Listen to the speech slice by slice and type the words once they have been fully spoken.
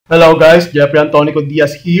Hello guys, Jeffrey Antonico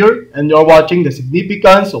Diaz here, and you're watching the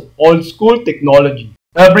significance of old school technology.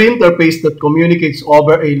 Every interface that communicates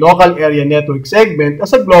over a local area network segment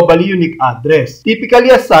has a globally unique address,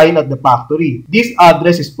 typically assigned at the factory. This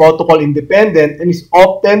address is protocol independent and is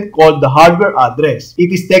often called the hardware address.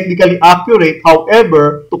 It is technically accurate,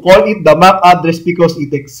 however, to call it the MAC address because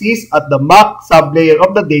it exists at the MAC sublayer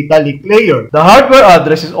of the data link layer. The hardware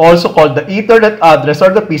address is also called the Ethernet address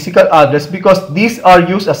or the physical address because these are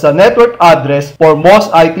used as a network address for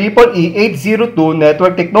most IEEE 802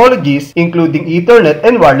 network technologies, including Ethernet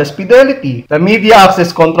and wireless fidelity. The media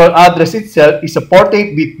access control address itself is a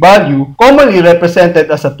 48-bit value, commonly represented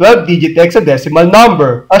as a 12-digit hexadecimal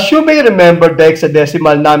number. As you may remember, the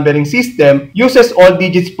hexadecimal numbering system uses all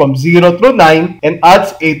digits from 0 through 9 and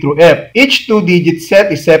adds A through F. Each 2-digit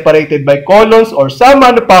set is separated by colons, or some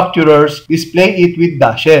manufacturers display it with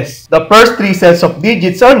dashes. The first 3 sets of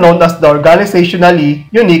digits are known as the organizationally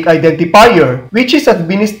unique identifier, which is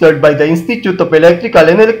administered by the Institute of Electrical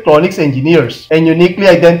and Electronics Engineers and uniquely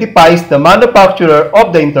identifies the manufacturer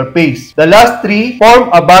of the interface. The last 3 form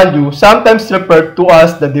a value, sometimes referred to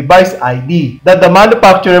as the device ID, that the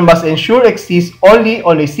manufacturer must ensure exists only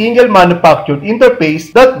on a single manufactured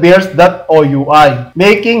interface that bears that OUI,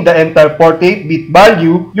 making the entire 48-bit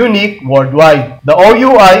value unique worldwide. The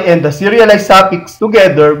OUI and the serialized suffix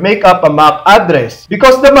together make up a MAC address.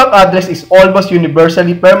 Because the MAC address is almost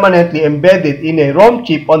universally permanently embedded in a ROM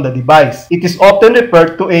chip on the device, it is often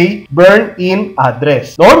referred to a burn-in address.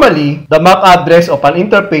 Normally, the MAC address of an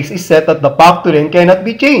interface is set at the factory and cannot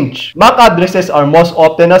be changed. MAC addresses are most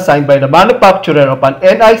often assigned by the manufacturer of an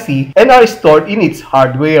NIC and are stored in its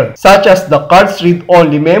hardware, such as the card's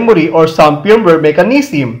read-only memory or some firmware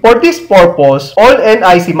mechanism. For this purpose, all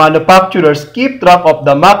NIC manufacturers keep track of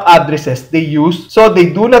the MAC addresses they use so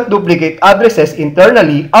they do not duplicate addresses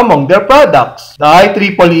internally among their products. The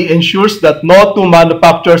IEEE ensures that no two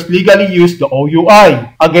manufacturers legally use the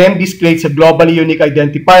OUI. Again, this creates a globally unique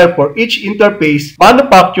identifier for each interface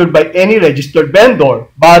manufactured by any registered vendor,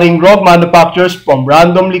 barring rogue manufacturers from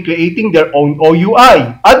randomly creating their own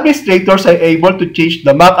OUI. Administrators are able to change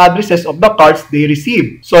the MAC addresses of the cards they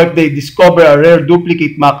receive, so if they discover a rare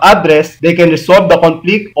duplicate MAC address, they can resolve the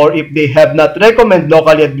conflict, or if they have not recommended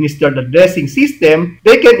locally administered addressing system,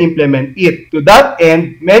 they can implement it. To that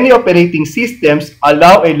end, many operating systems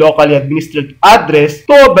allow a locally administered address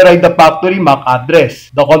to override the factory MAC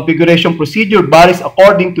address. The configuration procedure varies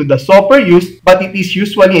according to the software used, but it is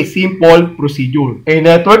usually a simple procedure. A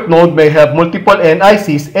network node may have multiple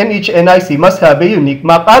NICs and each NIC must have a unique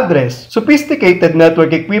MAC address. Sophisticated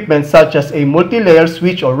network equipment such as a multi-layer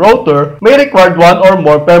switch or router may require one or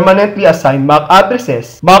more permanently assigned MAC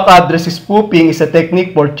addresses. MAC address spoofing is a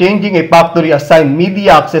technique for changing a factory-assigned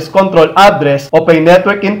media access control address of a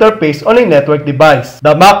network interface on a network device.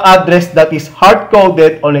 The MAC address that is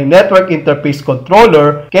hard-coded on a network interface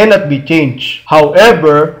controller cannot be changed.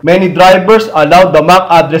 However, many drivers allow the MAC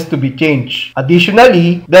address to be changed.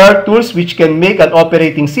 Additionally, there are tools which can make an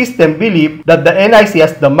operating system believe that the NIC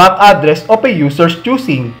has the MAC address of a user's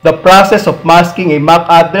choosing. The process of masking a MAC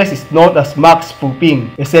address is known as MAC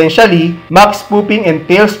spoofing. Essentially, MAC spoofing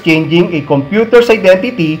entails changing a computer's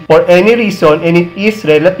identity for any reason, and it is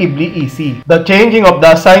relatively easy. The changing of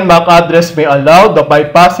the assigned MAC address may allow the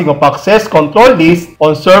bypassing of access control lists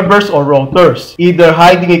on servers or routers, either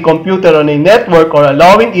hiding a computer on a network or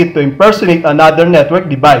allowing it to impersonate another network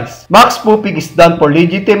device. MAC spoofing is done for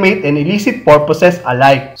legitimate and illicit purposes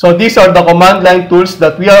alike. So these are the command line tools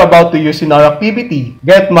that we are about to use in our activity.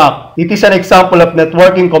 Get MAC. It is an example of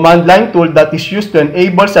networking command line tool that is used to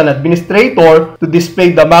enable an administrator to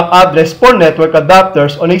display the MAC address for network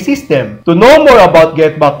adapters on a system. To know more about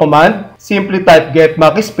get MAC command, simply type get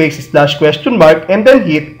MAC space / and then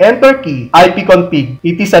hit enter key. ipconfig.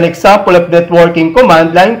 It is an example of networking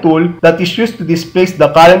command line tool that is used to display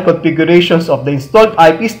the current configurations of the installed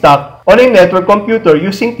IP stack on a network computer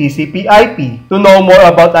using TCP/IP. To know more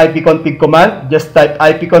about ipconfig command, just type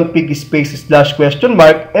ipconfig space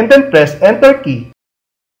 / and then press enter key.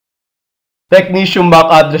 Technitium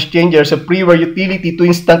MAC address changer is a freeware utility to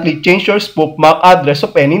instantly change your spoof MAC address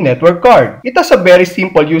of any network card. It has a very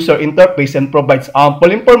simple user interface and provides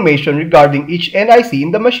ample information regarding each NIC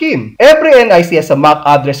in the machine. Every NIC has a MAC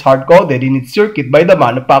address hard-coded in its circuit by the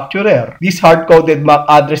manufacturer. This hard-coded MAC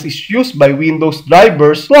address is used by Windows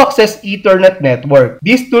drivers to access Ethernet network.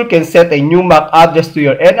 This tool can set a new MAC address to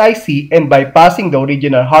your NIC and bypassing the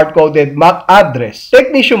original hard-coded MAC address.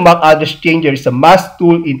 Technitium MAC address changer is a must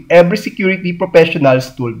tool in every security IT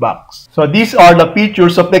Professionals Toolbox. So these are the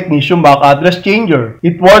features of Technitium MAC Address Changer.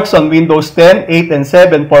 It works on Windows 10, 8, and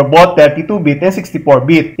 7 for both 32-bit and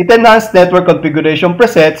 64-bit. It enhanced network configuration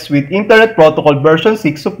presets with Internet Protocol version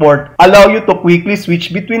 6 support, allow you to quickly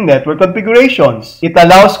switch between network configurations. It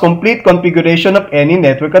allows complete configuration of any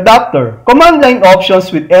network adapter. Command line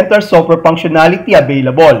options with Enter Software functionality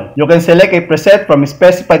available. You can select a preset from a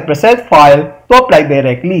specified preset file to apply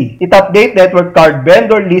directly. It update network card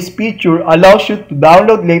vendor list feature allows you to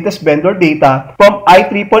download latest vendor data from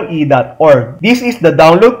IEEE.org. This is the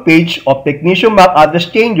download page of Technitium MAC Address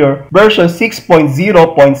Changer version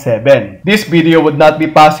 6.0.7. This video would not be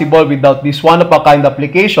possible without this one-of-a-kind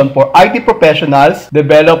application for IT professionals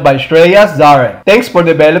developed by Shreya Zarek. Thanks for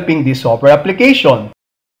developing this software application.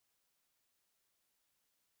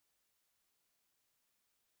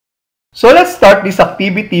 So let's start this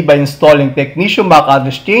activity by installing Technitium MAC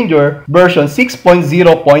Address Changer version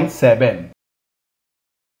 6.0.7.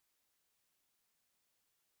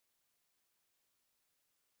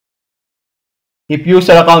 If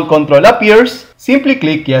user account control appears, simply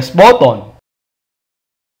click Yes button.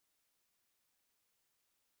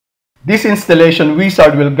 This installation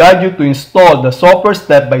wizard will guide you to install the software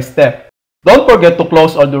step by step. Don't forget to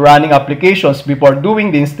close all the running applications before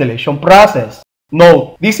doing the installation process.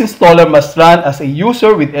 Note, this installer must run as a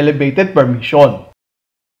user with elevated permission.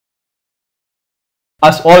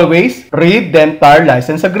 As always, read the entire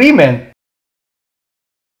license agreement.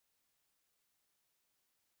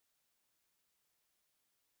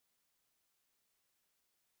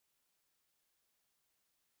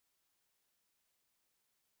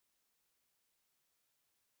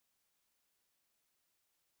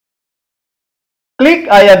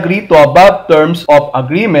 Click I agree to above terms of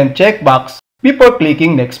agreement checkbox before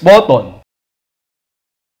clicking Next button.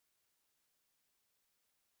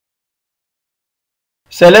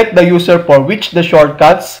 Select the user for which the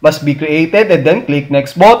shortcuts must be created and then click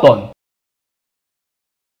Next button.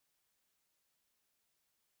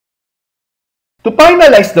 To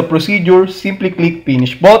finalize the procedure, simply click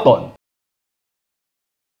Finish button.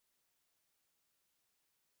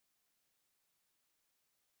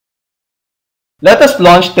 Let us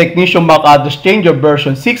launch Technitium MAC Address Changer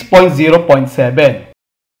version 6.0.7.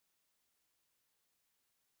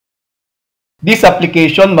 This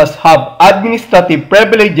application must have administrative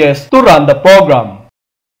privileges to run the program.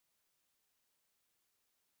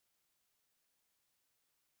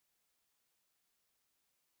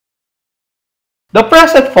 The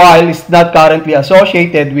preset file is not currently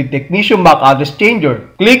associated with Technitium MAC Address Changer.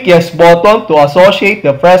 Click Yes button to associate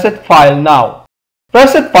the preset file now.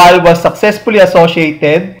 Preset file was successfully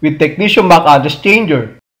associated with Technitium MAC Address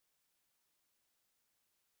Changer.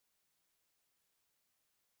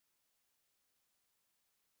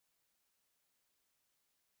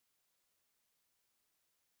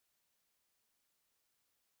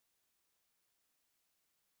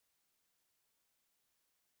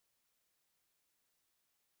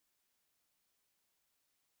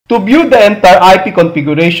 To view the entire IP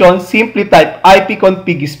configuration, simply type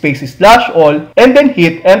ipconfig /all and then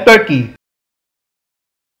hit Enter key.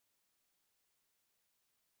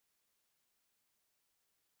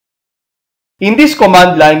 In this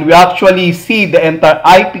command line, we actually see the entire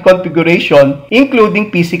IP configuration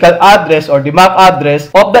including physical address or the MAC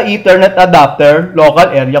address of the Ethernet adapter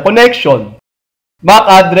local area connection. MAC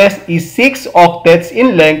address is 6 octets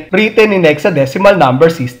in length written in hexadecimal number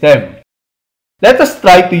system. Let us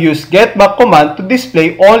try to use getMAC command to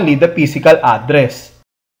display only the physical address.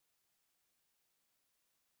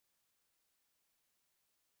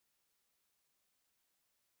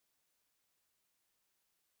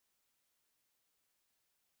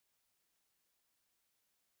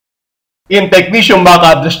 In Technitium MAC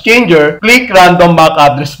Address Changer, click Random MAC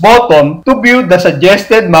Address button to view the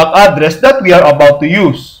suggested MAC address that we are about to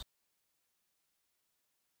use.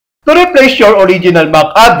 To replace your original MAC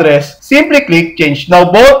address, simply click Change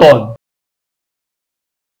Now button.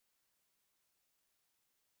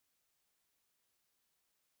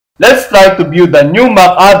 Let's try to view the new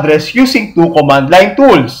MAC address using two command line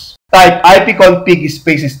tools. Type ipconfig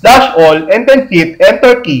 /all and then hit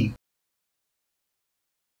Enter key.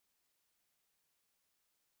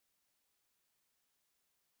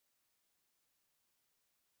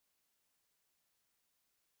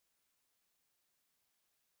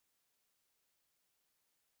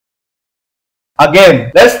 Again,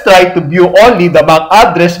 let's try to view only the MAC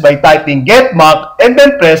address by typing getMAC and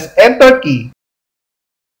then press Enter key.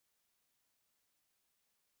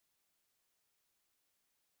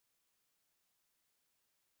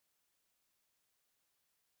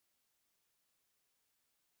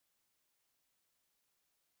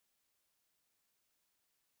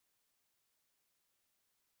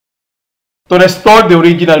 To restore the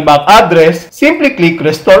original MAC address, simply click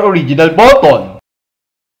Restore Original button.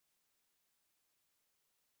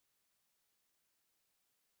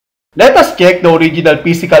 Let us check the original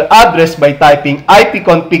physical address by typing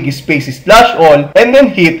ipconfig /all and then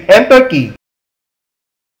hit Enter key.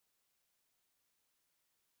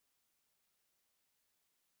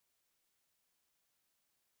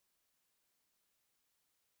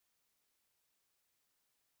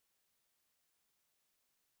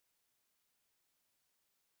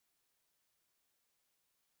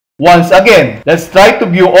 Once again, let's try to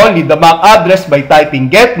view only the MAC address by typing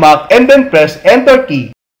get MAC and then press Enter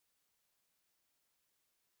key.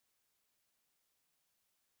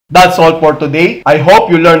 That's all for today. I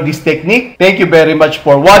hope you learned this technique. Thank you very much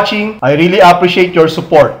for watching. I really appreciate your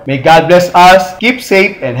support. May God bless us, keep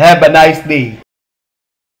safe, and have a nice day.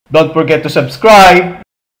 Don't forget to subscribe.